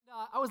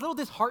was a little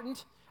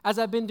disheartened as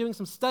I've been doing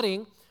some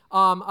studying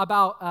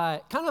about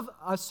kind of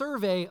a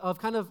survey of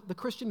kind of the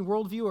Christian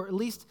worldview, or at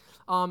least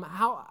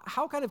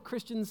how kind of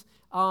Christians'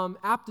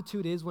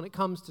 aptitude is when it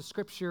comes to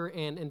Scripture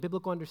and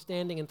biblical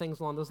understanding and things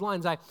along those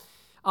lines. I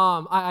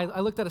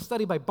looked at a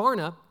study by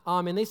Barna,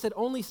 and they said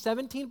only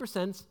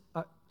 17%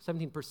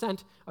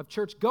 of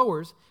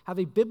churchgoers have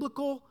a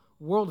biblical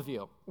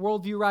worldview.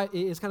 Worldview, right,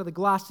 is kind of the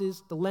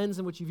glasses, the lens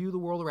in which you view the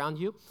world around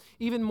you.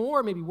 Even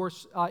more, maybe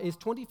worse, is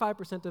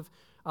 25%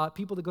 of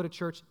people that go to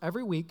church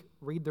every week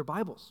read their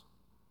Bibles.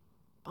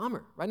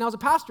 Bummer. Right now, as a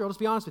pastor, I'll just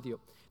be honest with you.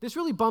 This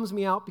really bums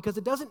me out because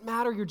it doesn't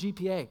matter your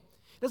GPA. It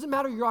doesn't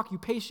matter your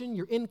occupation,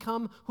 your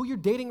income, who you're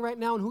dating right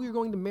now, and who you're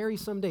going to marry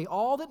someday.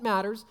 All that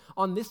matters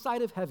on this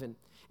side of heaven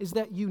is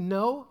that you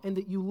know and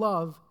that you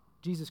love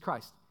Jesus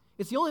Christ.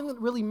 It's the only thing that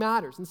really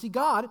matters. And see,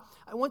 God,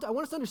 I want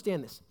us to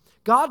understand this.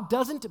 God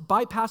doesn't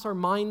bypass our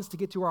minds to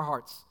get to our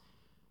hearts.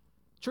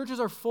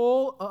 Churches are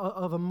full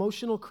of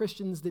emotional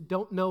Christians that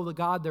don't know the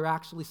God they're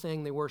actually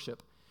saying they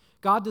worship.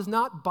 God does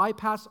not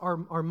bypass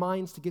our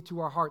minds to get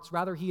to our hearts.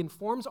 Rather, he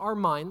informs our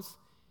minds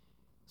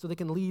so they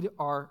can lead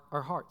our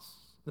hearts.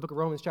 In the book of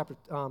Romans chapter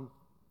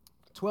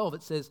 12,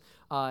 it says,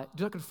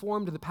 do not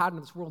conform to the pattern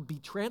of this world, be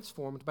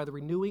transformed by the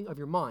renewing of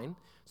your mind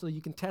so that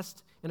you can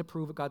test and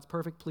approve what God's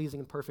perfect, pleasing,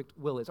 and perfect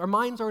will is. Our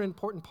minds are an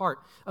important part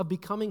of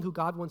becoming who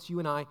God wants you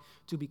and I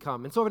to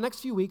become. And so over the next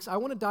few weeks, I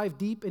want to dive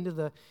deep into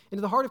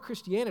the heart of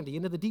Christianity,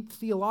 into the deep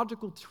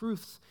theological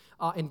truths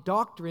and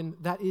doctrine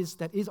that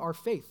is our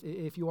faith,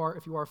 if you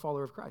are a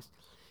follower of Christ.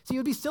 See, it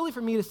would be silly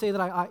for me to say that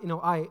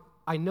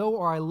I know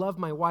or I love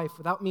my wife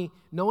without me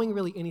knowing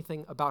really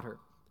anything about her.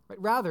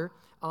 Right? Rather,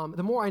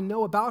 the more I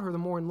know about her, the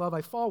more in love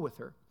I fall with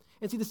her.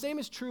 And see, the same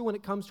is true when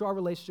it comes to our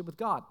relationship with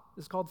God.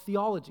 This is called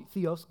theology.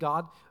 Theos,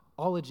 God,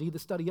 ology, the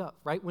study of,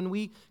 right? When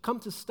we come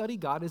to study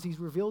God as he's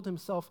revealed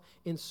himself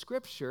in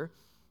Scripture,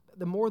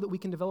 the more that we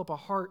can develop a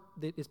heart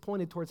that is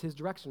pointed towards his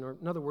direction, or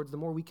in other words, the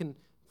more we can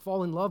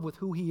fall in love with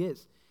who he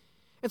is.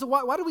 And so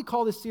why do we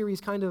call this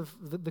series kind of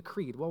the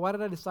Creed? Well, why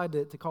did I decide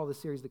to call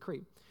this series the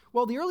Creed?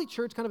 Well, the early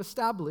church kind of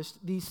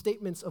established these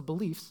statements of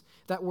beliefs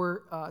that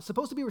were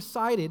supposed to be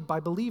recited by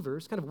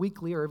believers kind of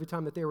weekly or every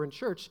time that they were in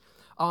church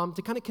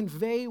to kind of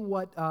convey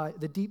what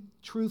the deep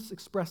truths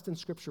expressed in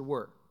Scripture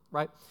were,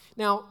 right?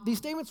 Now, these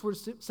statements were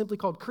simply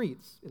called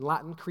creeds. In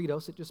Latin,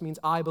 credos, it just means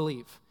I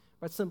believe.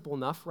 That's simple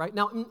enough, right?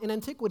 Now, in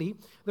antiquity,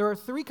 there are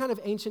three kind of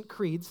ancient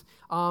creeds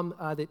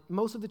that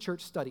most of the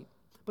church studied.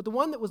 But the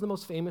one that was the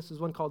most famous is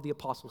one called the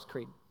Apostles'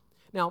 Creed.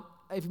 Now,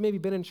 if you've maybe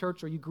been in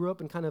church or you grew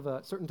up in kind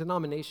of certain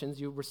denominations,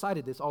 you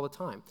recited this all the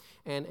time.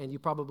 And you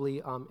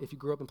probably, if you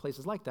grew up in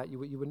places like that, you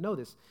would know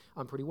this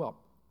pretty well.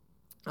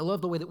 I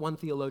love the way that one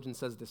theologian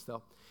says this,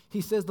 though.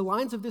 He says, the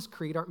lines of this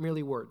creed aren't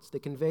merely words. They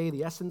convey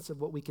the essence of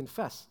what we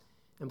confess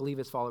and believe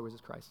as followers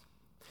of Christ.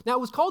 Now,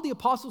 it was called the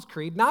Apostles'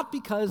 Creed, not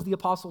because the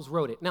apostles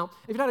wrote it. Now,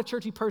 if you're not a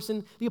churchy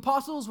person, the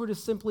apostles were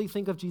just simply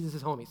think of Jesus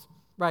as homies,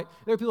 right?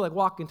 There are people like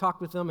walked and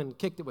talked with them and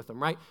kicked it with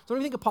them, right? So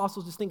when you think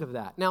apostles, just think of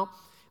that. Now,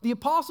 the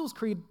Apostles'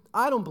 Creed,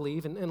 I don't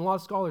believe, and a lot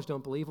of scholars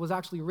don't believe, was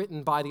actually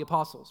written by the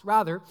apostles.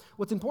 Rather,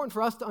 what's important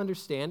for us to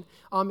understand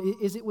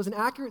is it was an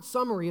accurate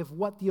summary of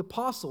what the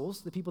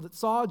apostles, the people that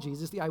saw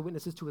Jesus, the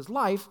eyewitnesses to his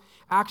life,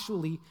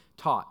 actually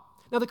taught.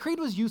 Now, the creed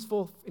was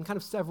useful in kind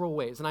of several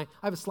ways, and I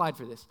have a slide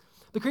for this.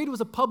 The creed was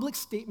a public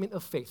statement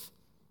of faith.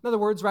 In other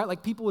words, right,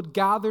 like people would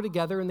gather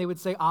together and they would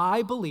say,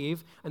 I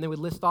believe, and they would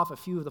list off a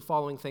few of the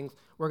following things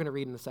we're going to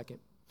read in a second.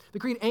 The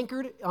creed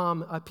anchored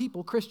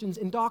people, Christians,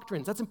 in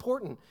doctrines. That's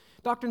important.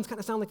 Doctrines kind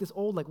of sound like this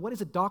old, like, what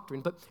is a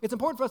doctrine? But it's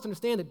important for us to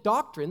understand that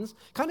doctrines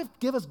kind of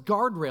give us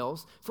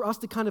guardrails for us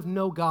to kind of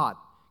know God.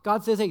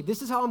 God says, hey,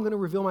 this is how I'm going to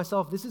reveal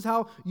myself. This is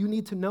how you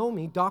need to know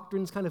me.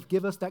 Doctrines kind of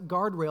give us that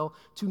guardrail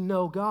to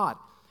know God.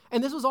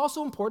 And this was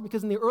also important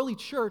because in the early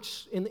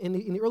church, in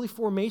the early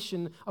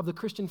formation of the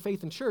Christian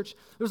faith and church,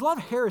 there was a lot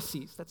of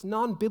heresies. That's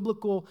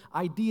non-biblical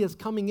ideas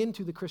coming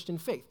into the Christian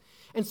faith.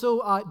 And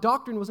so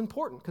doctrine was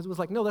important because it was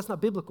like, no, that's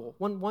not biblical.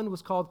 One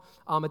was called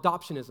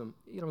adoptionism.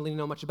 You don't really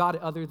know much about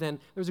it other than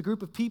there was a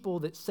group of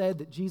people that said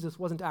that Jesus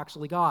wasn't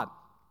actually God.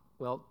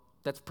 Well,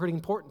 that's pretty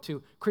important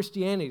to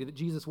Christianity, that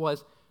Jesus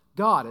was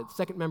God, a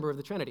second member of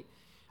the Trinity.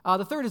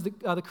 The third is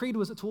the creed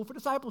was a tool for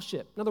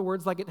discipleship. In other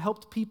words, like it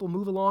helped people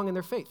move along in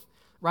their faith,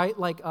 right?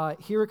 Like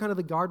here are kind of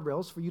the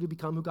guardrails for you to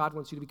become who God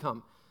wants you to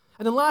become.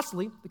 And then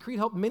lastly, the creed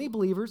helped many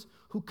believers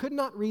who could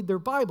not read their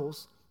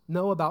Bibles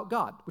know about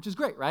God, which is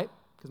great, right?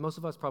 Because most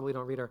of us probably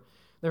don't read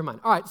their mind.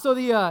 All right, so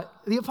the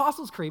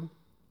Apostles' Creed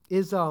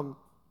is awesome,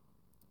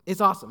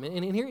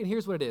 and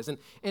here's what it is. And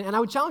I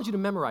would challenge you to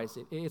memorize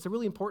it. It's a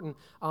really important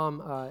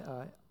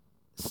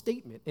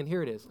statement, and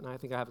here it is, and I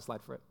think I have a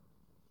slide for it.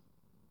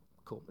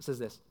 Cool. It says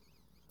this.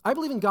 I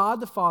believe in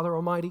God the Father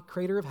Almighty,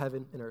 creator of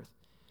heaven and earth.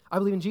 I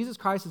believe in Jesus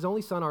Christ, his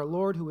only Son, our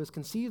Lord, who was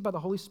conceived by the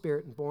Holy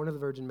Spirit and born of the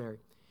Virgin Mary.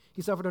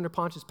 He suffered under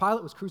Pontius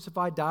Pilate, was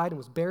crucified, died, and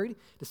was buried,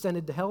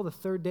 descended to hell. The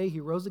third day he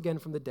rose again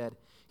from the dead.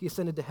 He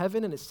ascended to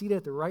heaven and is seated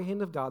at the right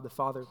hand of God, the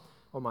Father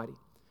Almighty.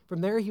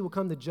 From there he will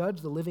come to judge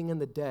the living and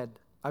the dead.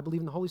 I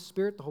believe in the Holy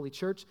Spirit, the Holy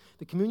Church,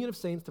 the communion of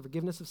saints, the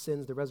forgiveness of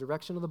sins, the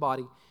resurrection of the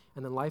body,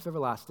 and then life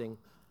everlasting.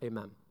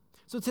 Amen.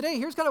 So today,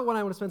 here's kind of what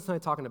I want to spend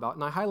tonight talking about,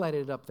 and I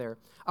highlighted it up there.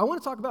 I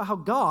want to talk about how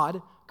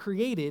God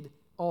created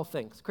all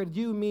things. He created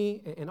you,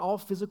 me, and all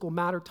physical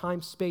matter,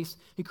 time, space.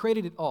 He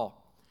created it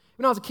all.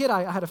 When I was a kid,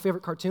 I had a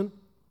favorite cartoon,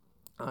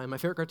 and my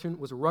favorite cartoon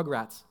was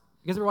Rugrats.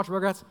 You guys ever watch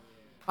Rugrats?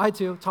 I had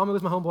two. Tommy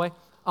was my homeboy.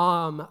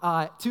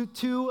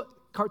 Two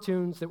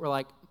cartoons that were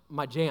like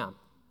my jam.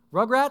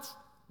 Rugrats,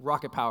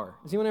 Rocket Power.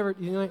 Has anyone ever,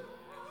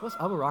 what's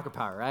up with Rocket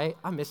Power, right?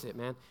 I miss it,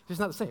 man. It's just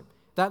not the same.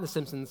 That and The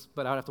Simpsons,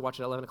 but I would have to watch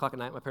it at 11 o'clock at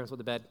night. My parents went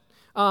to bed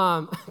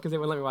because they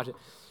wouldn't let me watch it.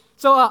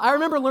 So I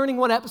remember learning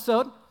one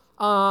episode,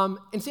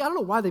 and see, I don't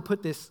know why they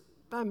put this,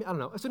 I don't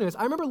know. So anyways,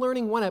 I remember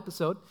learning one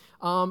episode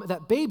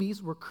that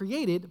babies were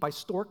created by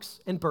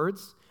storks and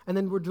birds and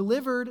then were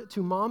delivered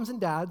to moms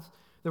and dads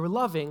that were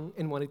loving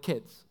and wanted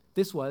kids.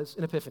 This was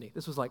an epiphany.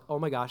 This was like, oh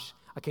my gosh,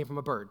 I came from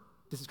a bird.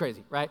 This is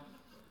crazy, right?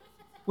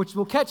 Which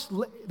will catch,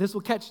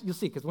 you'll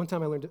see, because one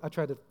time I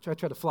tried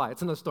to fly.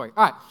 It's another story.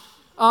 All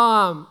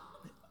right.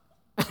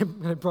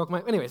 And I broke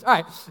my, anyways, all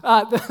right.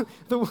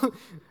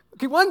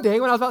 Okay, one day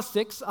when I was about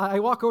 6, I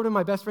walk over to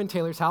my best friend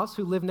Taylor's house,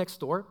 who lived next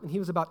door, and he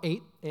was about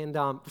 8, and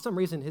for some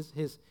reason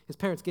his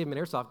parents gave him an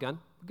airsoft gun.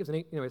 Who gives an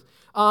 8? Anyways.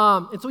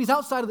 And so he's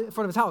outside in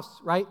front of his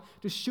house, right,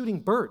 just shooting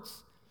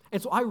birds.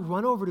 And so I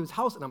run over to his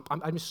house, and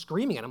I'm just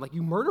screaming at him, like,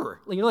 you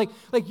murderer. Like,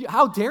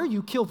 how dare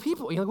you kill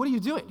people? What are you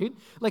doing, dude?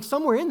 Like,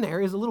 somewhere in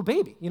there is a little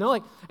baby,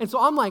 And so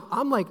I'm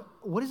like,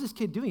 what is this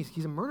kid doing?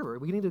 He's a murderer.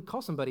 We need to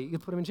call somebody. You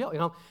put him in jail,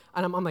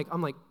 And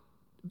I'm like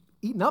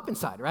eating up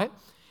inside, right?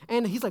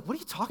 And he's like, what are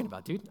you talking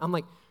about, dude? I'm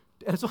like,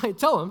 and so I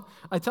tell him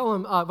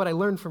what I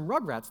learned from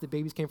Rugrats, that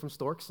babies came from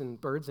storks and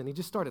birds, and he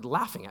just started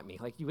laughing at me,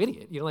 like, you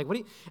idiot. What do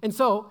you? And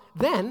so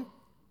then,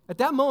 at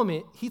that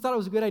moment, he thought it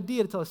was a good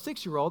idea to tell a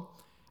 6-year-old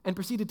and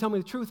proceeded to tell me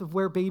the truth of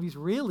where babies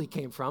really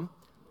came from.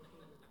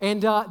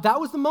 And that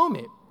was the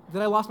moment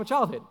that I lost my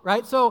childhood,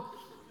 right? So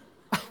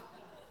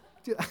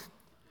dude,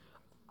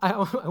 I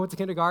went to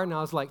kindergarten, and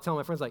I was like telling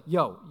my friends, like,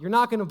 yo, you're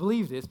not going to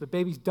believe this, but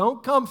babies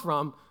don't come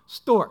from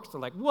storks.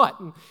 They're like, what?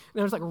 And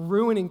I was like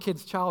ruining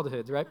kids'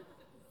 childhoods, right?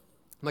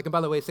 I'm like, and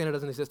by the way, Santa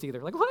doesn't exist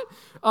either. Like,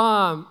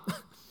 what?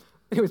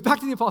 Anyways, back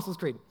to the Apostles'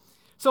 Creed.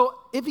 So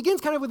it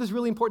begins kind of with this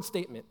really important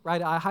statement,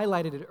 right? I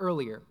highlighted it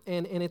earlier,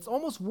 and it's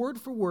almost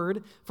word for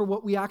word for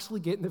what we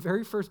actually get in the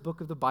very first book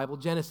of the Bible,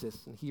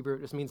 Genesis. In Hebrew,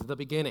 it just means the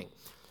beginning.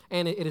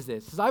 And it is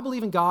this. It says, I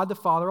believe in God, the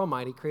Father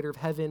Almighty, creator of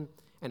heaven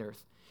and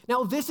earth.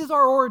 Now, this is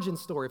our origin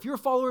story. If you're a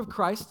follower of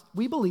Christ,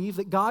 we believe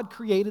that God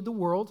created the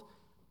world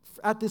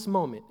at this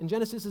moment. And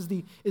Genesis is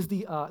the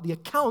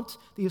account,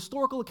 the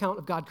historical account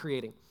of God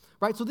creating.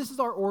 Right, so this is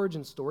our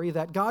origin story,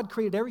 that God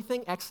created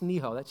everything ex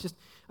nihilo. That's just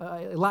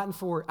Latin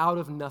for out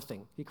of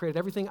nothing. He created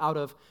everything out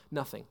of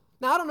nothing.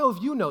 Now, I don't know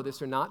if you know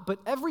this or not, but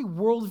every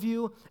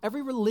worldview,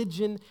 every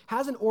religion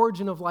has an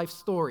origin of life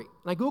story.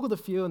 And I Googled a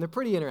few, and they're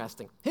pretty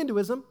interesting.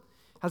 Hinduism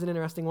has an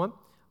interesting one.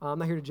 I'm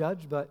not here to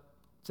judge, but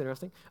it's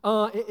interesting.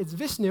 It's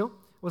Vishnu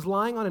was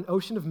lying on an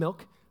ocean of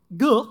milk.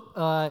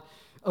 Ocean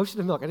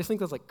of milk. I just think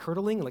that's like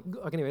curdling.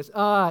 Anyways.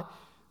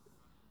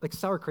 Like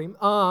sour cream.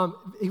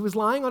 He was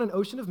lying on an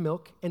ocean of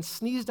milk and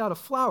sneezed out a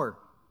flower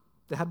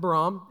that had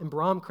Brahm, and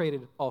Brahm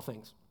created all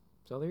things.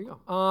 So there you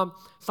go.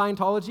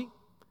 Scientology,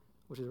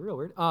 which is real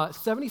weird.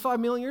 75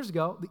 million years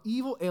ago, the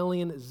evil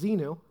alien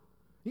Xenu.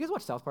 You guys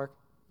watch South Park?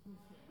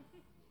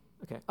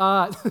 Okay.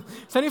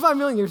 75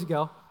 million years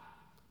ago,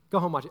 go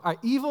home, watch it. All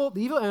right, the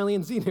evil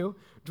alien Xenu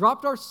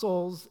dropped our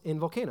souls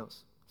in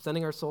volcanoes,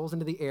 sending our souls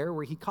into the air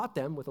where he caught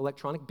them with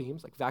electronic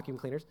beams, like vacuum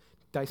cleaners,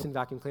 Dyson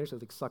vacuum cleaners, so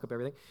they suck up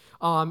everything,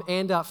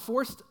 and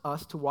forced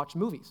us to watch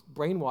movies,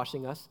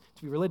 brainwashing us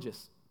to be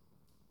religious.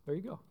 There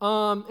you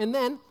go. And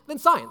then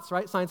science,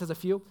 right? Science has a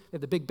few. They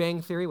have the Big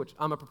Bang Theory, which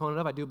I'm a proponent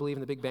of. I do believe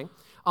in the Big Bang.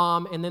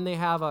 And then they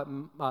have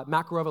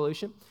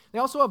macroevolution. They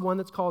also have one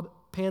that's called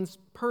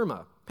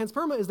panspermia.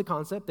 Panspermia is the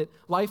concept that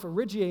life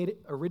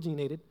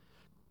originated,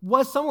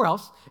 was somewhere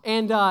else,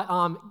 and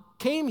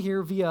came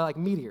here via like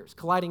meteors,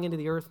 colliding into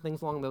the earth,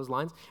 things along those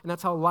lines, and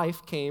that's how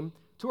life came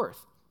to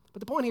earth. But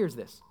the point here is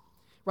this.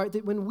 Right,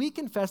 that when we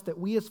confess that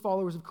we as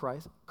followers of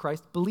Christ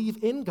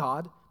believe in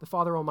God, the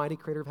Father Almighty,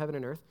 creator of heaven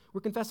and earth,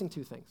 we're confessing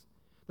two things.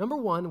 Number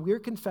one, we're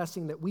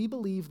confessing that we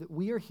believe that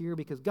we are here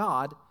because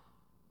God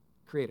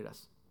created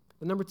us.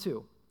 And number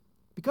two,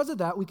 because of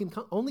that, we can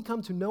only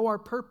come to know our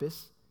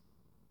purpose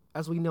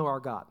as we know our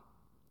God.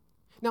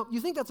 Now,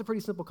 you think that's a pretty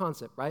simple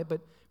concept, right?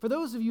 But for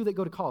those of you that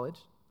go to college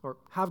or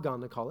have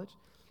gone to college,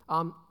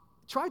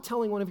 try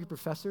telling one of your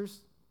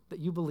professors that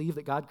you believe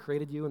that God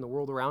created you and the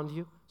world around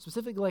you,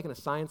 specifically like in a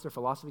science or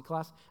philosophy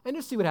class, and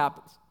just see what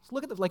happens. Just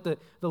look at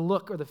the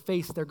look or the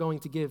face they're going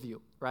to give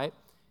you, right?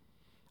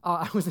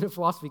 I was in a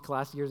philosophy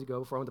class years ago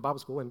before I went to Bible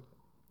school, and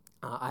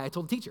I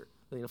told the teacher,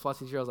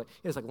 philosophy teacher. I was like,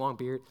 he has like long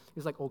beard. He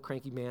was like old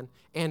cranky man.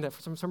 And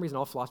for some reason,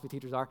 all philosophy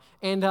teachers are.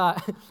 And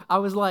I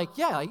was like,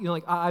 yeah,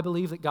 I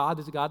believe that God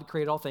is a God who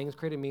created all things,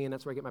 created me, and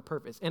that's where I get my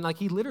purpose. And like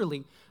he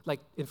literally, like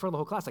in front of the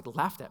whole class, like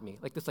laughed at me,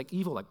 like this like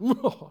evil, like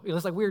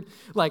it's like weird,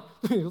 like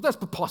that's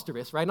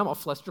preposterous, right? And I'm all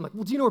flustered. I'm like,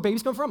 well, do you know where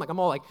babies come from? Like I'm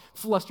all like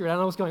flustered. I don't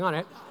know what's going on,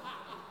 right?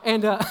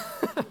 And I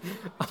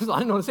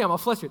didn't know what to say. I'm all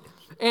flustered.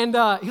 And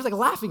he was like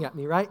laughing at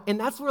me, right? And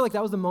that's where like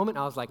that was the moment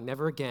I was like,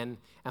 never again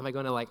am I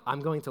going to I'm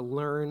going to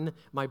learn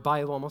my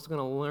Bible. I'm also going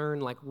to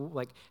learn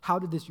like how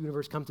did this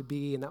universe come to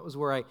be? And that was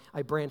where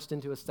I branched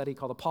into a study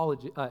called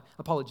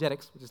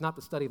apologetics, which is not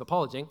the study of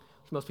apologizing,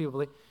 which most people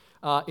believe.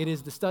 It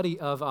is the study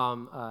of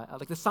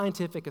like the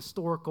scientific,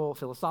 historical,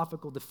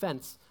 philosophical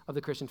defense of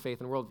the Christian faith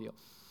and worldview.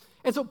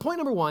 And so point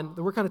number one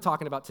that we're kind of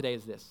talking about today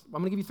is this. I'm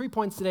going to give you 3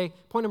 points today.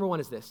 Point number one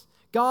is this.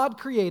 God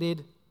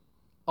created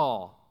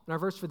all. And our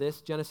verse for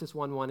this, Genesis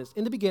 1:1, is,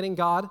 in the beginning,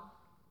 God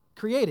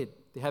created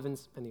the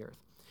heavens and the earth.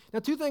 Now,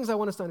 2 things I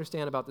want us to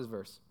understand about this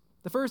verse.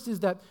 The first is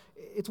that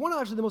it's one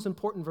of actually the most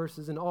important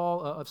verses in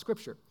all of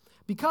Scripture.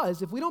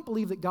 Because if we don't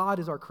believe that God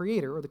is our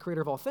creator or the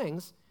creator of all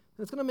things,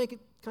 then it's going to make it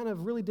kind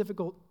of really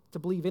difficult to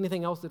believe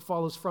anything else that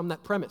follows from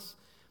that premise,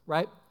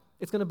 right?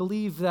 It's going to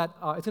believe that,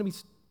 it's going to be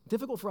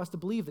difficult for us to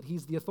believe that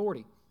he's the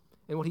authority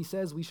and what he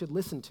says we should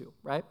listen to,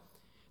 right?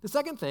 The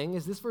second thing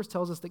is this verse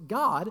tells us that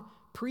God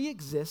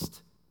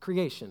pre-exists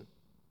creation.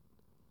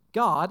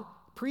 God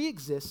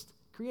pre-exists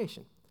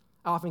creation.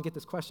 I often get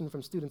this question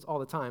from students all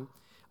the time.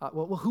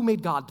 Well, who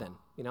made God then?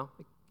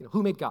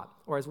 Who made God?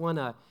 Or as one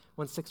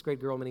 6th grade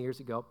girl many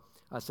years ago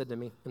said to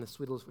me in the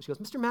sweet little, she goes,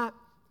 Mr. Matt,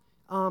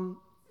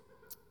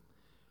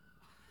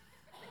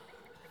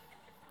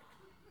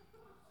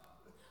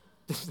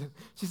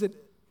 she said,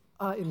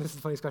 and this is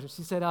the funniest question,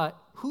 she said,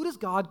 who does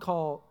God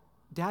call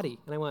daddy?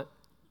 And I went,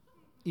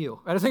 ew.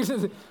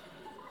 Right?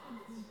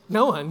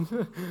 No one.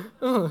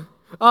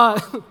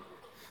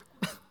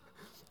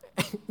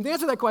 The answer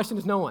to that question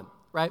is no one,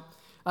 right?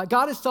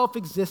 God is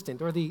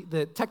self-existent, or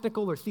the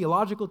technical or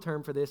theological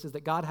term for this is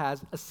that God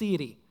has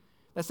aseity.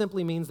 That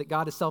simply means that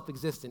God is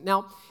self-existent.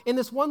 Now, in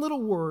this one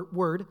little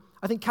word,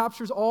 I think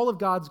captures all of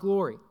God's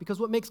glory, because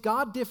what makes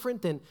God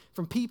different than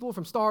from people,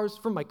 from stars,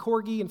 from my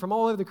corgi, and from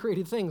all other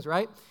created things,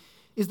 right,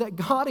 is that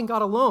God and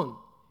God alone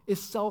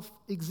is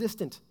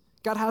self-existent.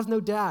 God has no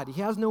dad. He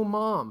has no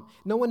mom.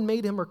 No one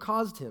made him or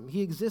caused him.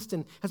 He exists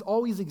and has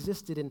always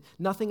existed, and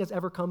nothing has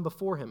ever come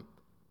before him.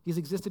 He's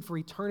existed for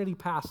eternity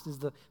past is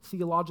the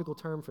theological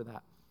term for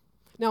that.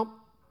 Now,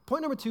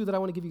 point number 2 that I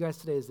want to give you guys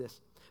today is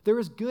this. There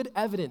is good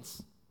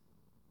evidence.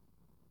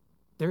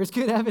 There is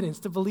good evidence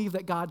to believe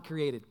that God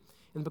created.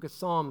 In the book of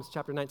Psalms,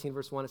 chapter 19,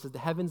 verse 1, it says, the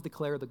heavens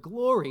declare the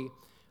glory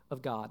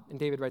of God. And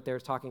David right there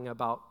is talking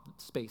about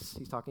space.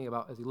 He's talking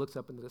about as he looks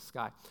up into the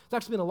sky. There's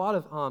actually been a lot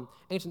of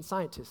ancient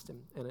scientists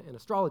and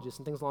astrologists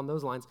and things along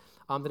those lines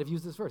that have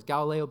used this verse,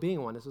 Galileo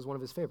being one. This is one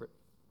of his favorite.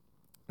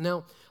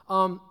 Now,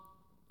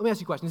 let me ask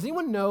you a question. Does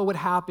anyone know what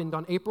happened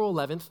on April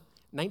 11th,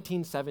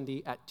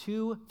 1970 at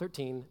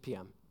 2:13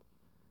 p.m.?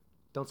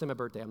 Don't say my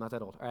birthday. I'm not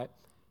that old, all right?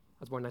 I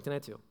was born in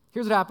 1992.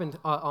 Here's what happened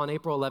on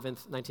April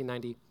 11th,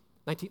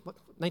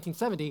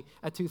 1970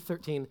 at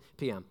 2:13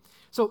 p.m.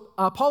 So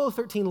Apollo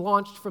 13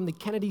 launched from the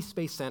Kennedy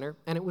Space Center,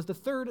 and it was the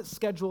third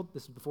scheduled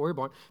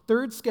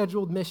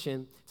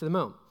mission to the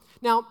moon.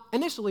 Now,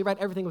 initially, right,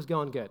 everything was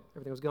going good.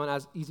 Everything was going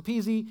as easy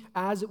peasy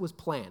as it was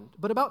planned.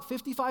 But about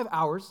 55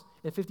 hours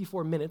and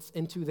 54 minutes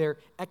into their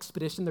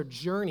expedition, their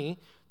journey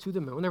to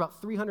the moon, they're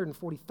about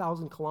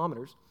 340,000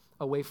 kilometers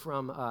away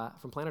from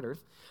planet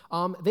Earth,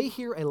 they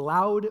hear a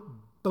loud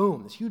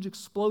boom, this huge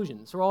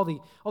explosion. So all the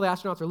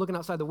astronauts are looking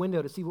outside the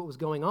window to see what was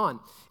going on.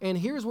 And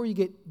here's where you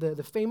get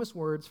the famous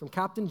words from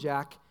Captain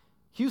Jack.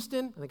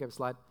 Houston, I think I have a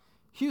slide.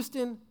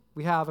 Houston,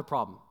 we have a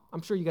problem.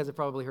 I'm sure you guys have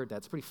probably heard that.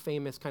 It's a pretty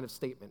famous kind of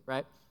statement,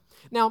 right?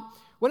 Now,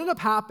 what ended up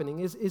happening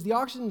is the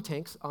oxygen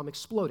tanks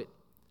exploded,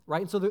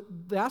 right? And so the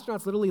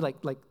astronauts literally, like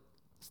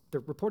they're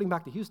reporting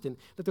back to Houston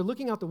that they're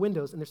looking out the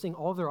windows and they're seeing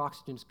all of their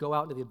oxygen just go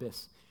out into the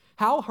abyss.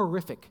 How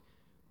horrific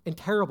and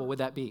terrible would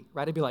that be,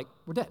 right? It'd be like,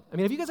 we're dead. I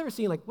mean, have you guys ever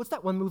seen, what's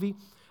that one movie?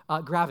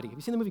 Gravity. Have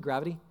you seen the movie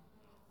Gravity?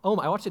 Oh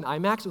my, I watched it in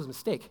IMAX. It was a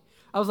mistake.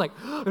 I was like,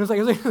 it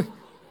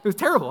was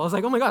terrible. I was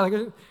like, oh my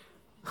God,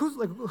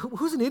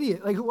 who's an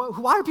idiot?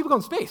 Why are people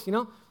going to space,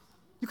 You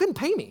couldn't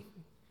pay me.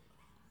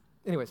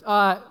 Anyways,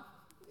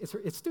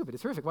 it's stupid.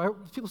 It's horrific. Why are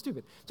people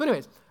stupid? So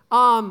anyways,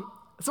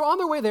 so on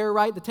their way there,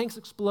 right, the tanks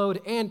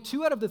explode, and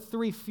 2 out of the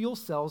 3 fuel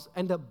cells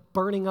end up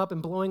burning up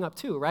and blowing up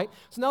too, right?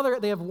 So now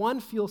they have 1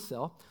 fuel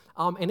cell,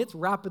 and it's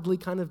rapidly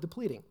kind of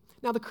depleting.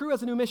 Now the crew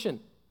has a new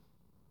mission.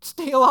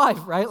 Stay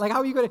alive, right? How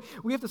are you going to,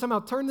 we have to somehow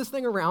turn this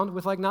thing around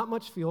with not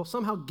much fuel,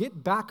 somehow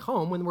get back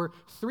home when we're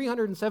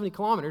 370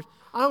 kilometers.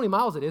 I don't know how many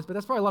miles it is, but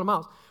that's probably a lot of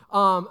miles.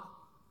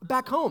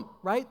 Back home,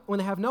 right? When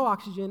they have no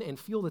oxygen and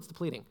fuel that's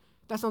depleting.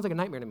 That sounds like a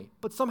nightmare to me.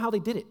 But somehow they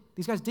did it.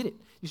 These guys did it.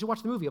 You should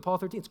watch the movie, Apollo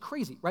 13. It's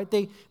crazy, right?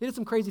 They did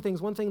some crazy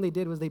things. One thing they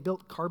did was they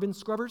built carbon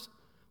scrubbers.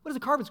 What is a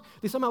carbon?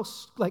 They somehow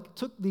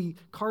took the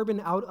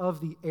carbon out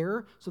of the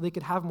air so they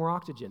could have more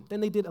oxygen.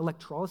 Then they did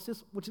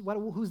electrolysis, which is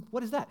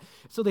what is that?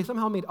 So they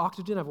somehow made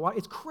oxygen out of water.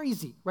 It's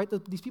crazy, right?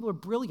 These people are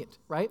brilliant,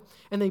 right?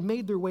 And they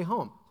made their way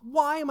home.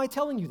 Why am I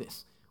telling you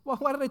this? Well,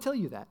 why did I tell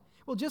you that?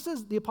 Well, just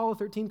as the Apollo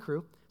 13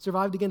 crew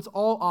survived against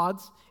all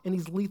odds in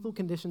these lethal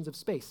conditions of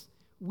space,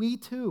 we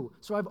too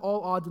survive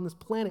all odds on this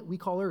planet we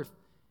call Earth.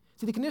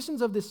 See, the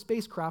conditions of this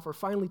spacecraft are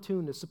finely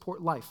tuned to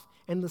support life,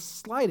 and the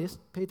slightest,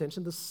 pay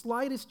attention, the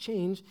slightest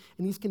change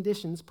in these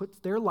conditions puts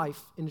their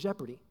life in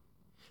jeopardy.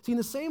 See, in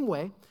the same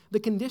way, the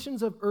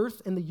conditions of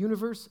Earth and the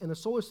universe and the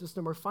solar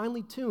system are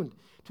finely tuned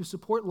to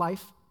support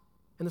life,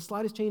 and the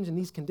slightest change in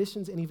these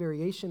conditions, any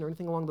variation or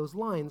anything along those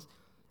lines,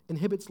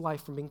 inhibits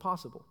life from being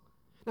possible.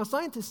 Now,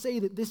 scientists say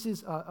that this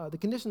is the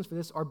conditions for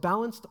this are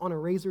balanced on a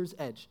razor's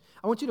edge.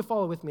 I want you to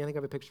follow with me. I think I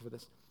have a picture for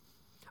this.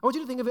 I want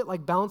you to think of it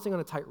like balancing on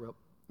a tightrope.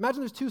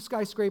 Imagine there's two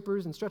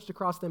skyscrapers, and stretched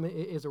across them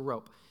is a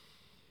rope.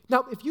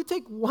 Now, if you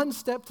take one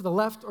step to the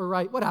left or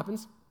right, what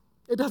happens?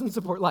 It doesn't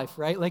support life,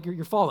 right? Like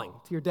you're falling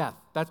to your death.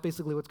 That's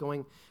basically what's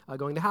going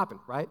to happen,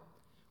 right?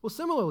 Well,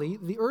 similarly,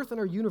 the Earth and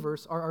our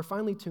universe are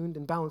finely tuned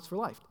and balanced for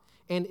life.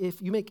 And if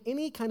you make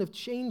any kind of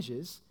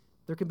changes,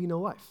 there can be no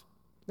life.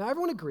 Now,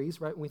 everyone agrees,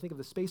 right, when we think of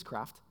the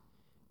spacecraft,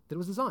 that it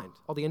was designed.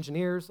 All the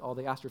engineers, all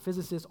the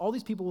astrophysicists, all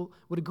these people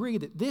would agree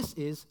that this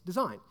is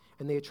design.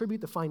 And they attribute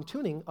the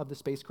fine-tuning of the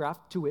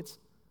spacecraft to its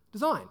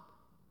design.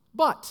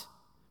 But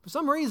for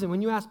some reason,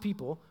 when you ask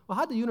people, well,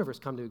 how did the universe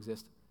come to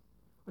exist?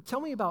 Well,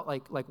 tell me about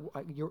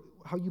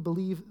how you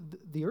believe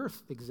the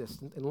Earth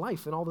exists and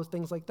life and all those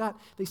things like that.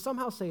 They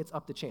somehow say it's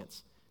up to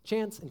chance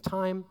and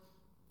time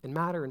and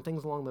matter and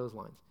things along those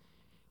lines.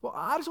 Well,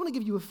 I just want to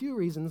give you a few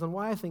reasons on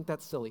why I think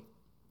that's silly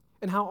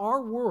and how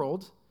our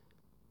world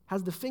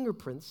has the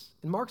fingerprints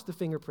and marks the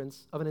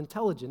fingerprints of an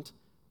intelligent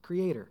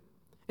creator.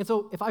 And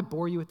so if I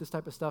bore you with this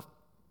type of stuff,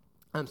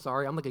 I'm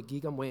sorry, I'm like a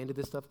geek, I'm way into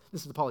this stuff.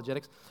 This is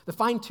apologetics. The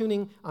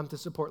fine-tuning to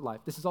support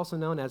life. This is also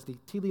known as the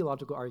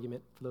teleological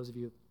argument, for those of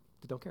you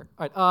that don't care.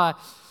 All right,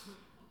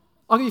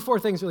 I'll give you four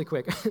things really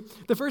quick.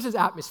 The first is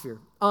atmosphere.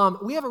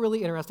 We have a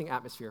really interesting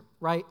atmosphere,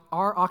 right?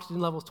 Our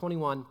oxygen level is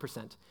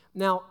 21%.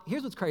 Now,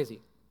 here's what's crazy.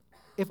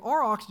 If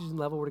our oxygen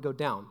level were to go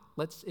down,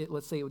 let's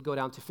say it would go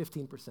down to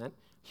 15%,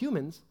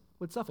 humans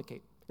would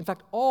suffocate. In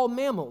fact, all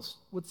mammals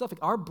would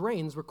suffocate. Our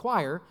brains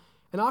require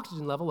an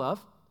oxygen level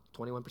of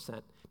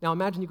 21%. Now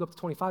imagine you go up to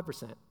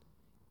 25%.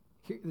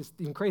 This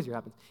even crazier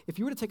happens. If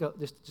you were to take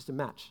just a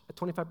match at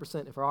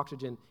 25%, if our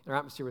oxygen in our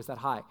atmosphere was that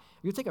high, if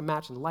you would take a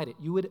match and light it,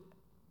 you would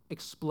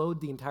explode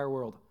the entire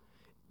world.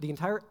 The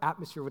entire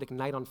atmosphere would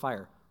ignite on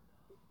fire.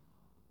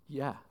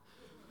 Yeah.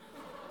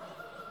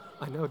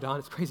 I know, Don,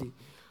 it's crazy.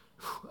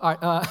 All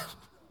right,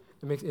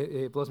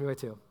 it blows me away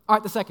too. All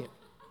right, the second.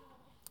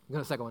 I'm going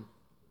to the second one.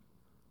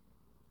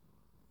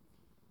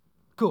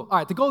 Cool. All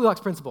right, the Goldilocks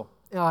principle.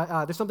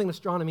 There's something in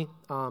astronomy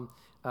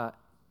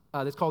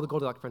that's called the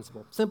Goldilocks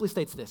principle. Simply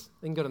states this.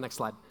 You can go to the next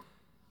slide.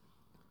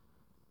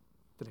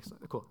 The next slide.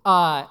 Cool.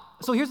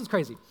 So here's what's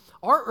crazy.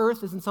 Our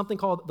Earth is in something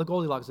called the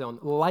Goldilocks zone,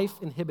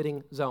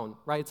 life-inhibiting zone,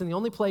 right? It's in the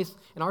only place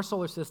in our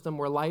solar system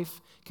where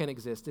life can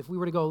exist. If we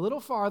were to go a little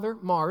farther,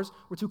 Mars,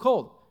 we're too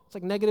cold. It's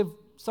like negative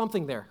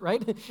something there,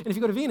 right? And if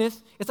you go to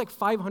Venus, it's like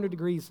 500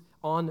 degrees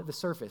on the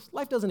surface.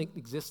 Life doesn't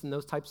exist in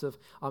those types of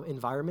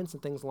environments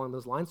and things along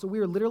those lines. So we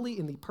are literally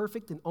in the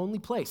perfect and only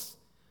place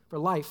for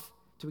life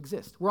to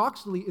exist. We're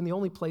actually in the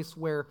only place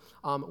where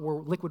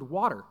liquid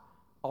water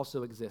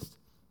also exists.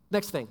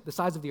 Next thing, the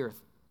size of the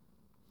Earth.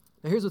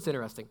 Now here's what's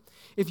interesting.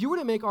 If you were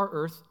to make our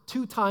Earth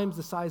 2 times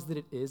the size that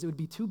it is, it would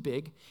be too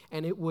big,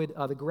 and it would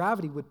the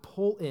gravity would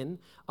pull in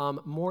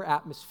more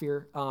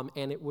atmosphere,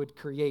 and it would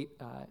create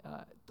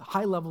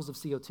high levels of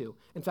CO2.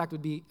 In fact, it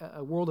would be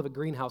a world of a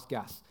greenhouse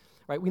gas.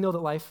 Right? We know that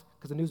life,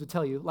 because the news would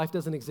tell you, life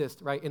doesn't exist,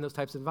 right, in those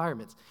types of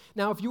environments.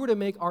 Now, if you were to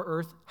make our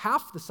Earth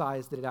half the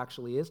size that it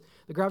actually is,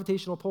 the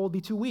gravitational pull would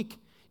be too weak.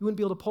 You wouldn't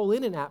be able to pull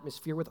in an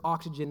atmosphere with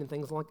oxygen and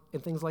things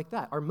like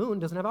that. Our moon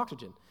doesn't have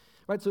oxygen,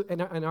 right? So,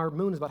 and our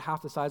moon is about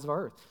half the size of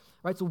our Earth,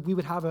 right? So we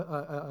would have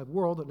a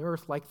world, an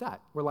Earth like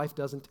that, where life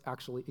doesn't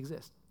actually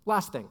exist.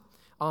 Last thing,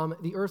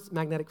 the Earth's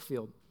magnetic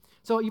field.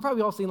 So you've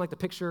probably all seen like the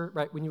picture,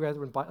 right, when you guys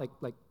were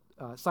in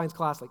science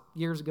class like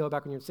years ago,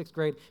 back when you were in 6th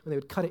grade, when they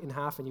would cut it in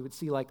half and you would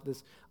see like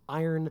this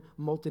iron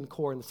molten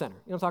core in the center.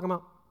 You know what I'm talking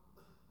about?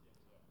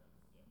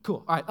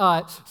 Cool. All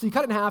right. So you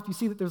cut it in half, you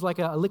see that there's like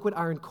a liquid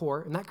iron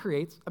core, and that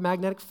creates a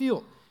magnetic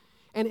field.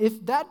 And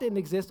if that didn't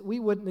exist, we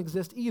wouldn't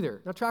exist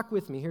either. Now track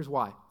with me. Here's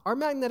why. Our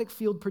magnetic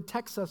field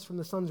protects us from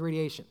the sun's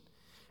radiation,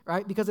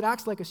 right? Because it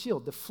acts like a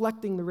shield,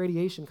 deflecting the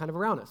radiation kind of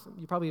around us.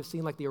 You probably have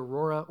seen like the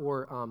aurora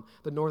or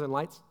the northern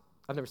lights.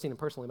 I've never seen them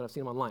personally, but I've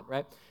seen them online,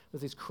 right?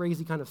 There's these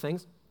crazy kind of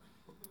things.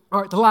 All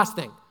right, the last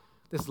thing.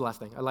 This is the last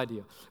thing. I lied to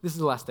you. This is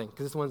the last thing,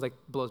 because this one's like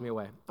blows me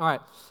away. All right,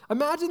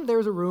 imagine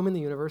there's a room in the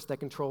universe that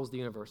controls the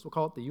universe. We'll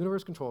call it the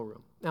universe control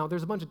room. Now,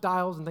 there's a bunch of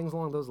dials and things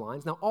along those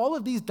lines. Now, all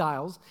of these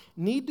dials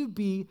need to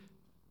be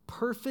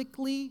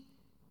perfectly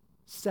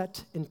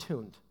set and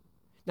tuned.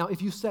 Now,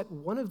 if you set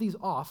one of these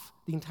off,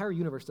 the entire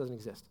universe doesn't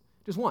exist.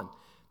 Just one.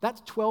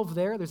 That's 12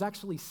 there. There's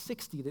actually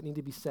 60 that need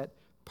to be set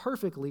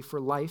perfectly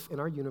for life in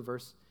our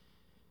universe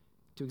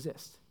to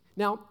exist.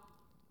 Now,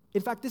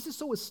 in fact, this is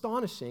so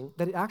astonishing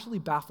that it actually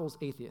baffles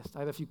atheists. I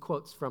have a few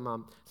quotes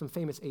from some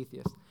famous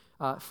atheists.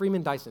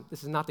 Freeman Dyson.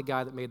 This is not the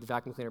guy that made the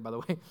vacuum cleaner, by the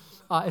way.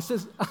 It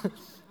says,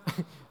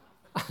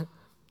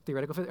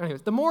 theoretical physics.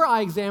 Anyways, the more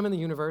I examine the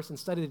universe and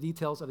study the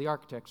details of the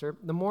architecture,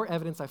 the more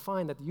evidence I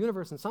find that the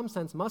universe, in some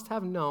sense, must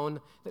have known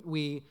that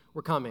we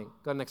were coming. Go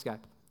to the next guy.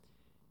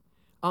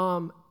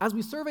 As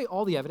we survey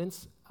all the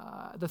evidence,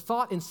 the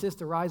thought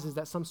arises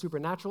that some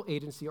supernatural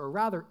agency, or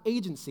rather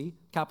agency,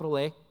 capital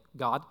A,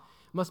 God,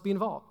 must be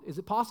involved. Is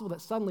it possible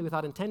that suddenly,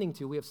 without intending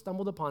to, we have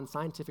stumbled upon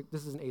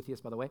this is an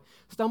atheist, by the way,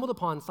 stumbled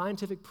upon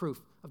scientific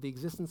proof of the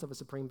existence of a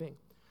supreme being?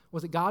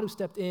 Was it God who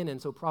stepped in and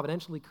so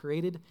providentially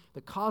created the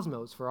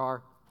cosmos for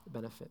our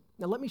benefit?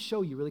 Now, let me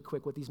show you really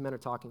quick what these men are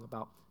talking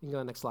about. You can go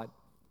to the next slide.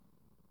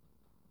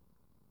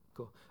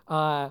 Cool.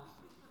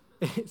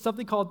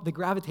 Something called the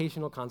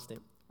gravitational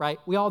constant, right?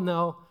 We all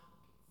know.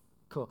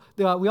 Cool.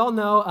 We all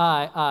know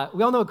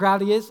what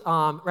gravity is,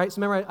 right? So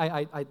remember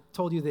I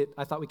told you that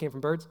I thought we came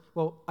from birds?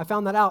 Well, I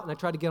found that out, and I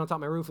tried to get on top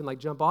of my roof and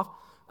jump off,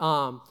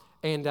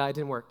 and it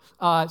didn't work.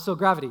 So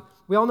gravity.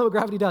 We all know what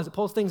gravity does. It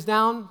pulls things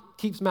down,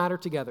 keeps matter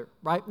together,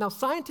 right? Now,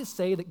 scientists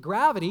say that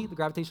gravity, the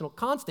gravitational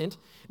constant,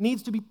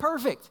 needs to be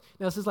perfect.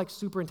 Now, this is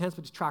super intense,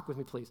 but just track with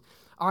me, please.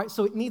 All right,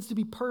 so it needs to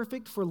be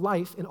perfect for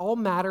life and all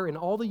matter and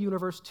all the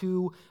universe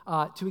to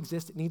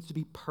exist. It needs to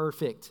be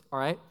perfect, all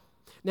right?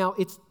 Now,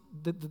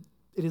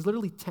 it is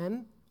literally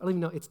 10, I don't even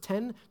know, it's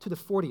 10 to the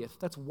 40th.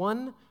 That's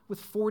 1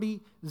 with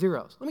 40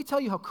 zeros. Let me tell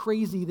you how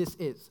crazy this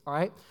is, all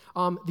right?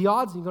 The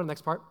odds, you can go to the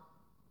next part.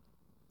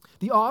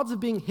 The odds of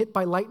being hit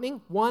by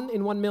lightning, 1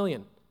 in 1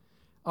 million.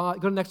 Go to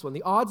the next one.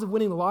 The odds of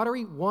winning the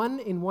lottery, 1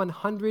 in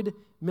 100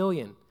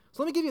 million.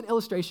 So let me give you an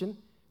illustration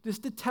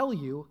just to tell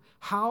you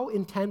how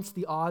intense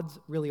the odds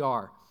really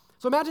are.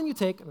 So imagine you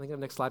take, I think I have the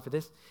next slide for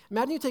this.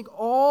 Imagine you take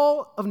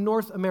all of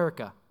North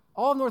America,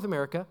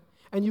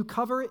 and you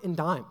cover it in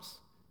dimes.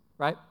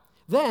 Right?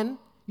 Then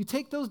you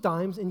take those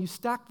dimes and you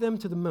stack them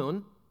to the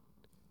moon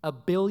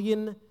 1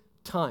 billion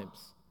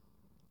times.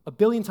 1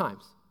 billion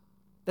times.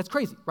 That's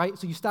crazy, right?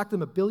 So you stack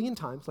them 1 billion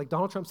times, like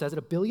Donald Trump says it,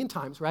 1 billion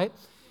times, right?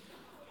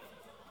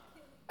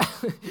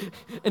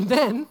 and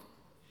then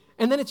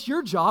it's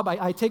your job.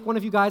 I take one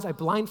of you guys, I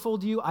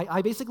blindfold you.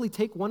 I basically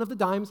take one of the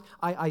dimes,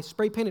 I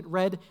spray paint it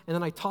red, and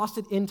then I toss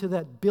it into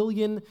that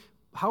billion,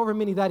 however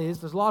many that is,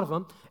 there's a lot of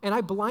them, and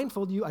I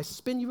blindfold you, I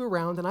spin you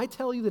around, and I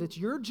tell you that it's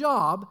your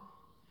job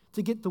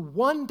to get the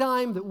one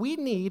dime that we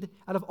need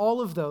out of all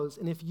of those.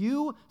 And if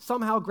you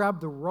somehow grab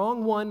the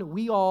wrong one,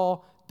 we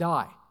all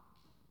die.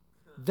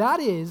 That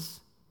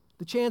is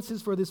the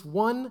chances for this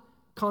one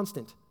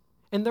constant.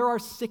 And there are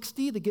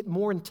 60 that get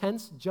more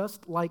intense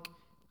just like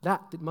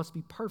that must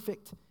be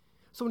perfect.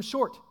 So in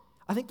short,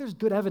 I think there's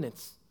good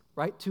evidence,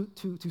 right,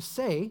 to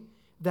say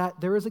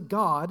that there is a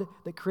God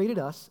that created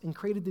us and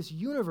created this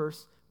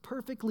universe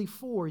perfectly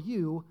for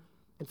you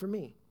and for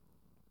me.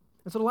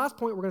 And so the last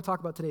point we're going to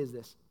talk about today is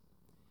this.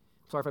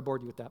 Sorry if I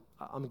bored you with that.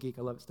 I'm a geek.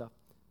 I love it stuff.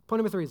 Point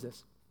number 3 is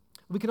this.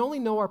 We can only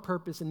know our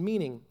purpose and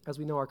meaning as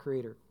we know our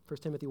Creator. 1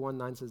 Timothy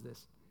 1:9 says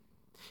this.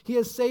 He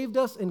has saved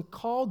us and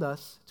called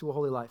us to a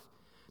holy life,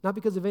 not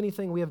because of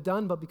anything we have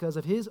done, but because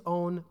of His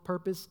own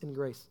purpose and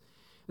grace.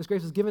 This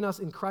grace was given us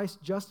in Christ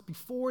just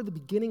before the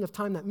beginning of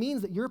time. That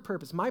means that your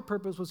purpose, my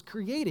purpose, was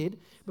created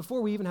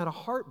before we even had a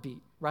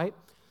heartbeat, right?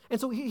 And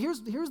so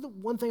here's the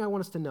one thing I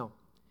want us to know.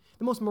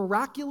 The most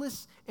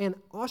miraculous and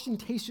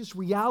ostentatious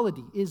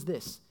reality is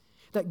this,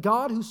 that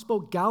God who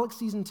spoke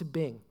galaxies into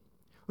being,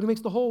 who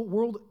makes the whole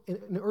world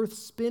and earth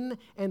spin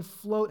and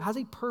float, has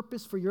a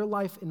purpose for your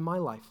life and my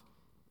life.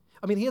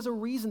 I mean, He has a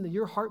reason that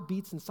your heart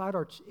beats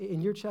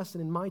in your chest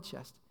and in my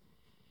chest.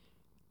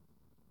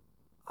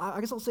 I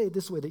guess I'll say it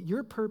this way, that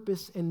your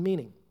purpose and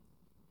meaning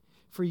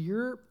for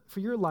your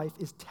life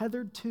is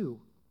tethered to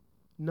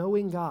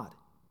knowing God.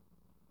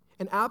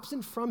 And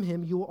absent from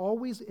Him, you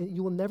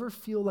will never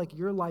feel like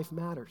your life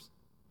matters.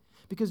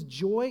 Because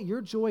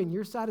your joy and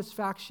your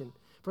satisfaction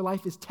for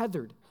life is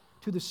tethered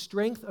to the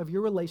strength of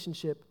your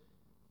relationship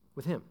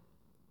with Him.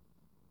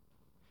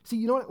 See,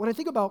 you know what? When I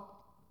think about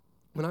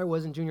when I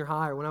was in junior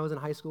high or when I was in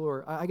high school,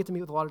 or I get to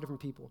meet with a lot of different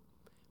people,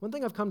 one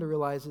thing I've come to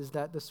realize is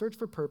that the search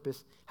for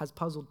purpose has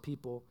puzzled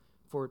people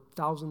for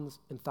thousands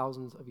and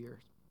thousands of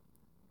years.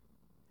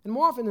 And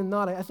more often than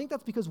not, I think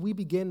that's because we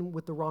begin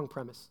with the wrong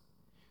premise.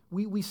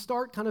 We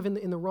start kind of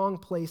in the wrong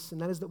place, and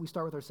that is that we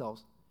start with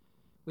ourselves.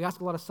 We ask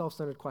a lot of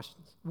self-centered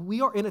questions.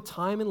 We are in a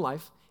time in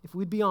life, if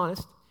we'd be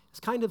honest, it's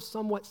kind of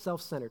somewhat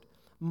self-centered.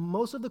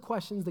 Most of the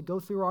questions that go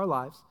through our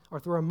lives, or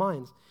through our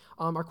minds,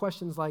 are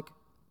questions like,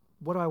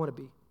 what do I want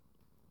to be?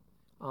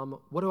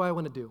 What do I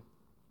want to do?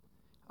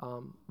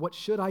 What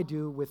should I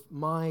do with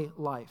my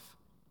life?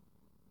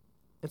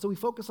 And so we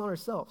focus on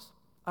ourselves.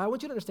 I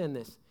want you to understand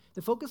this,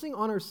 that focusing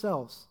on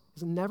ourselves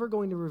is never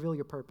going to reveal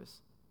your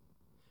purpose.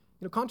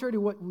 You know, contrary to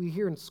what we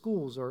hear in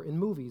schools or in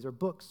movies or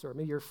books or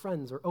maybe your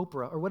friends or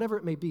Oprah or whatever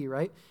it may be,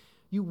 right?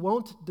 You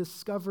won't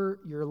discover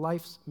your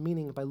life's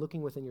meaning by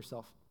looking within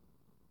yourself.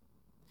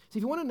 See,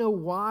 if you want to know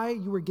why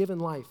you were given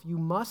life, you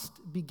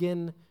must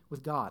begin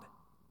with God.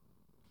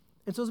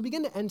 And so as we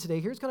begin to end today,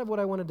 here's kind of what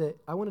I wanted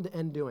to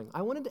end doing.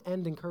 I wanted to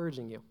end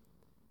encouraging you.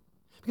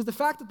 Because the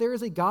fact that there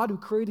is a God who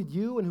created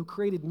you and who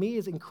created me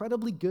is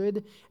incredibly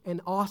good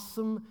and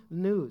awesome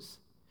news.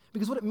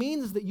 Because what it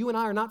means is that you and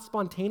I are not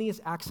spontaneous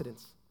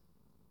accidents.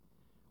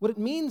 What it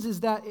means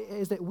is that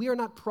we are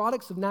not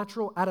products of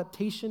natural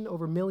adaptation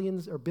over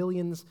millions or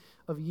billions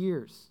of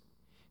years.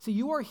 See,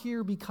 you are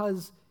here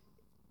because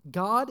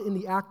God, in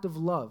the act of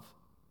love,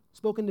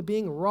 spoke into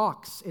being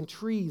rocks and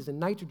trees and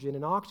nitrogen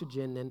and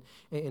oxygen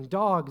and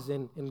dogs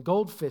and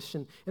goldfish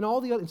and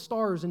all the other and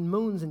stars and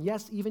moons and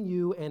yes, even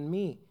you and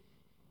me.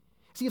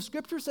 See, if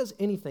Scripture says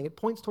anything, it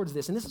points towards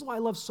this. And this is why I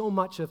love so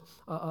much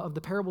of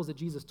the parables that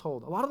Jesus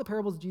told. A lot of the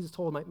parables that Jesus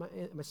told,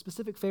 my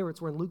specific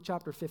favorites were in Luke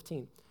chapter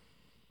 15.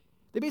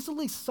 They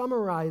basically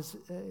summarize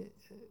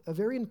a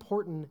very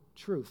important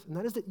truth, and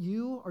that is that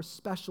you are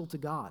special to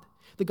God.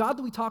 The God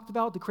that we talked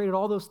about, that created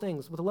all those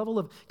things with a level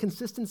of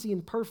consistency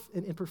and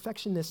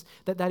perfectionness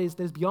that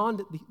is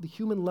beyond the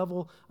human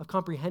level of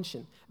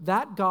comprehension.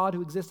 That God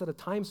who exists out of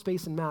time,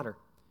 space, and matter,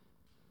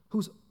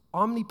 who's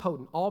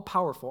omnipotent,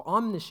 all-powerful,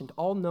 omniscient,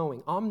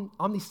 all-knowing,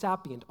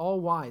 omnisapient,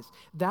 all-wise,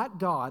 that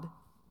God,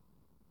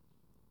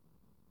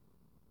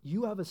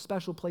 you have a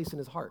special place in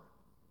his heart.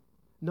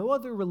 No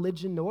other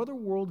religion, no other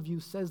worldview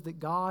says that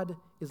God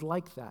is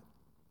like that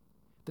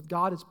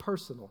God is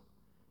personal,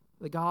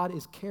 that God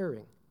is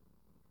caring,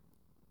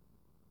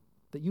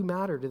 that you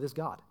matter to this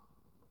God.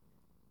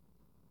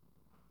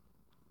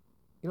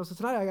 So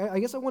tonight, I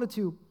guess I wanted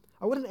to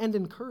end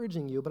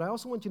encouraging you, but I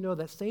also want you to know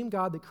that same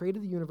God that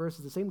created the universe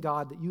is the same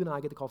God that you and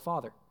I get to call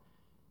Father,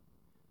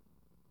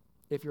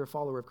 if you're a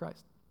follower of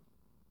Christ.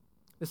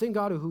 The same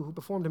God who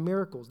performed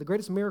miracles, the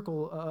greatest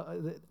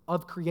miracle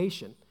of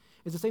creation,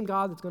 is the same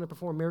God that's going to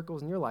perform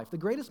miracles in your life. The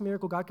greatest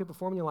miracle God could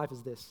perform in your life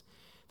is this,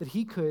 that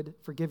he could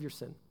forgive your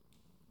sin,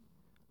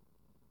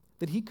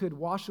 that he could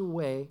wash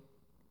away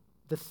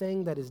the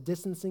thing that is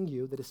distancing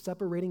you, that is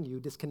separating you,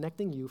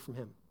 disconnecting you from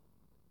him.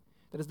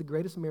 That is the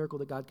greatest miracle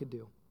that God could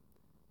do,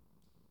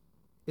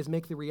 is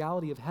make the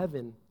reality of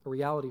heaven a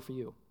reality for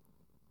you.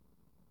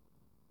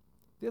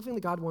 The other thing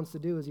that God wants to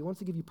do is he wants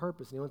to give you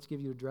purpose and he wants to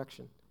give you a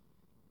direction.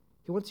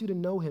 He wants you to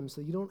know him so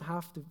you don't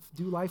have to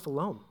do life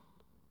alone.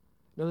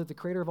 Know that the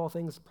creator of all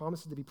things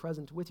promises to be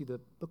present with you. The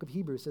book of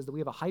Hebrews says that we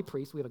have a high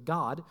priest, we have a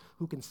God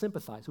who can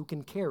sympathize, who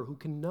can care, who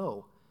can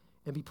know,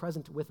 and be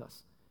present with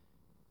us.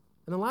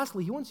 And then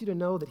lastly, he wants you to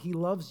know that he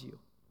loves you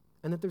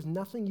and that there's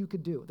nothing you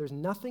could do. There's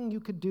nothing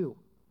you could do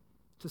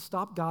to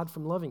stop God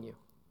from loving you.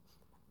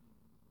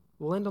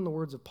 We'll end on the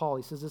words of Paul.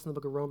 He says this in the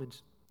book of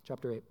Romans,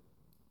 chapter 8.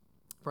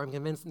 For I'm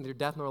convinced that neither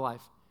death nor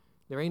life,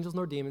 neither angels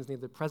nor demons,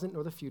 neither the present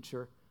nor the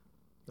future,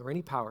 nor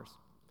any powers,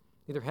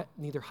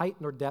 neither height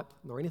nor depth,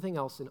 nor anything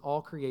else in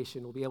all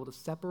creation will be able to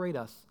separate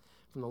us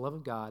from the love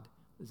of God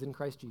that is in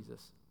Christ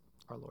Jesus,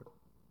 our Lord.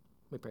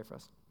 Let me pray for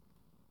us.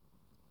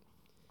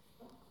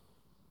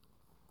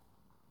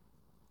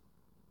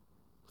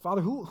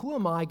 Father, who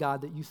am I,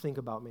 God, that you think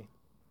about me?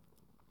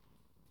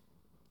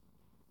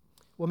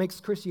 What makes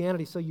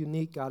Christianity so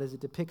unique, God, is it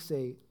depicts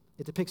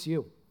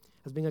you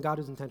as being a God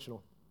who's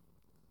intentional.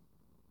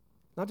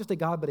 Not just a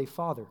God, but a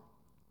Father,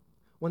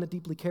 one that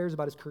deeply cares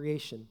about his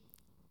creation,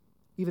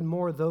 even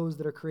more those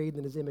that are created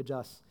in his image,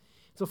 us.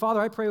 So,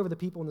 Father, I pray over the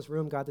people in this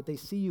room, God, that they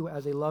see you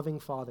as a loving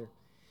Father.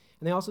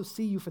 And they also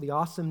see you for the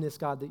awesomeness,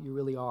 God, that you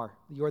really are.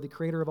 That you are the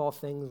creator of all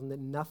things and that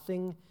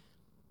nothing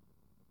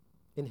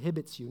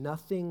inhibits you,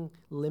 nothing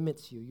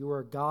limits you. You are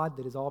a God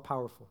that is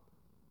all-powerful.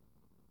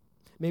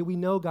 May we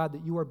know, God,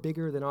 that you are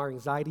bigger than our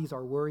anxieties,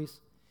 our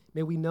worries.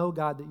 May we know,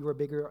 God, that you are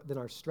bigger than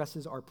our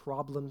stresses, our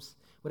problems,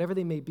 whatever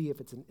they may be, if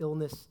it's an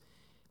illness,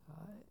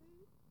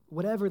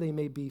 whatever they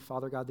may be,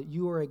 Father God, that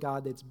you are a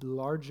God that's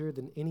larger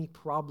than any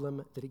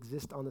problem that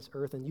exists on this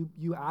earth. And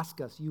you ask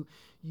us,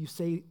 you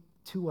say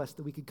to us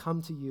that we could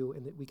come to you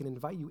and that we can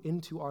invite you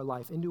into our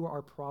life, into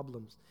our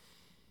problems.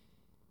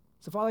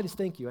 So, Father, I just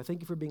thank you. I thank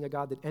you for being a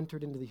God that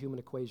entered into the human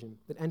equation,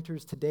 that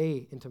enters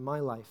today into my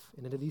life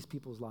and into these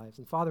people's lives.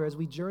 And, Father, as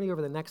we journey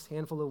over the next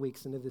handful of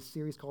weeks into this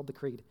series called The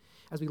Creed,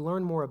 as we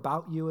learn more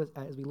about you,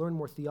 as we learn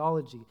more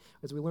theology,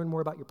 as we learn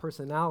more about your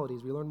personality,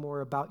 as we learn more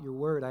about your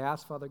word, I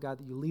ask, Father God,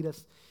 that you lead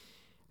us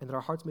and that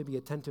our hearts may be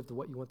attentive to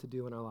what you want to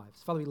do in our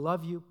lives. Father, we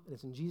love you, and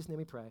it's in Jesus' name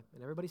we pray.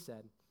 And everybody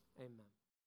said, amen.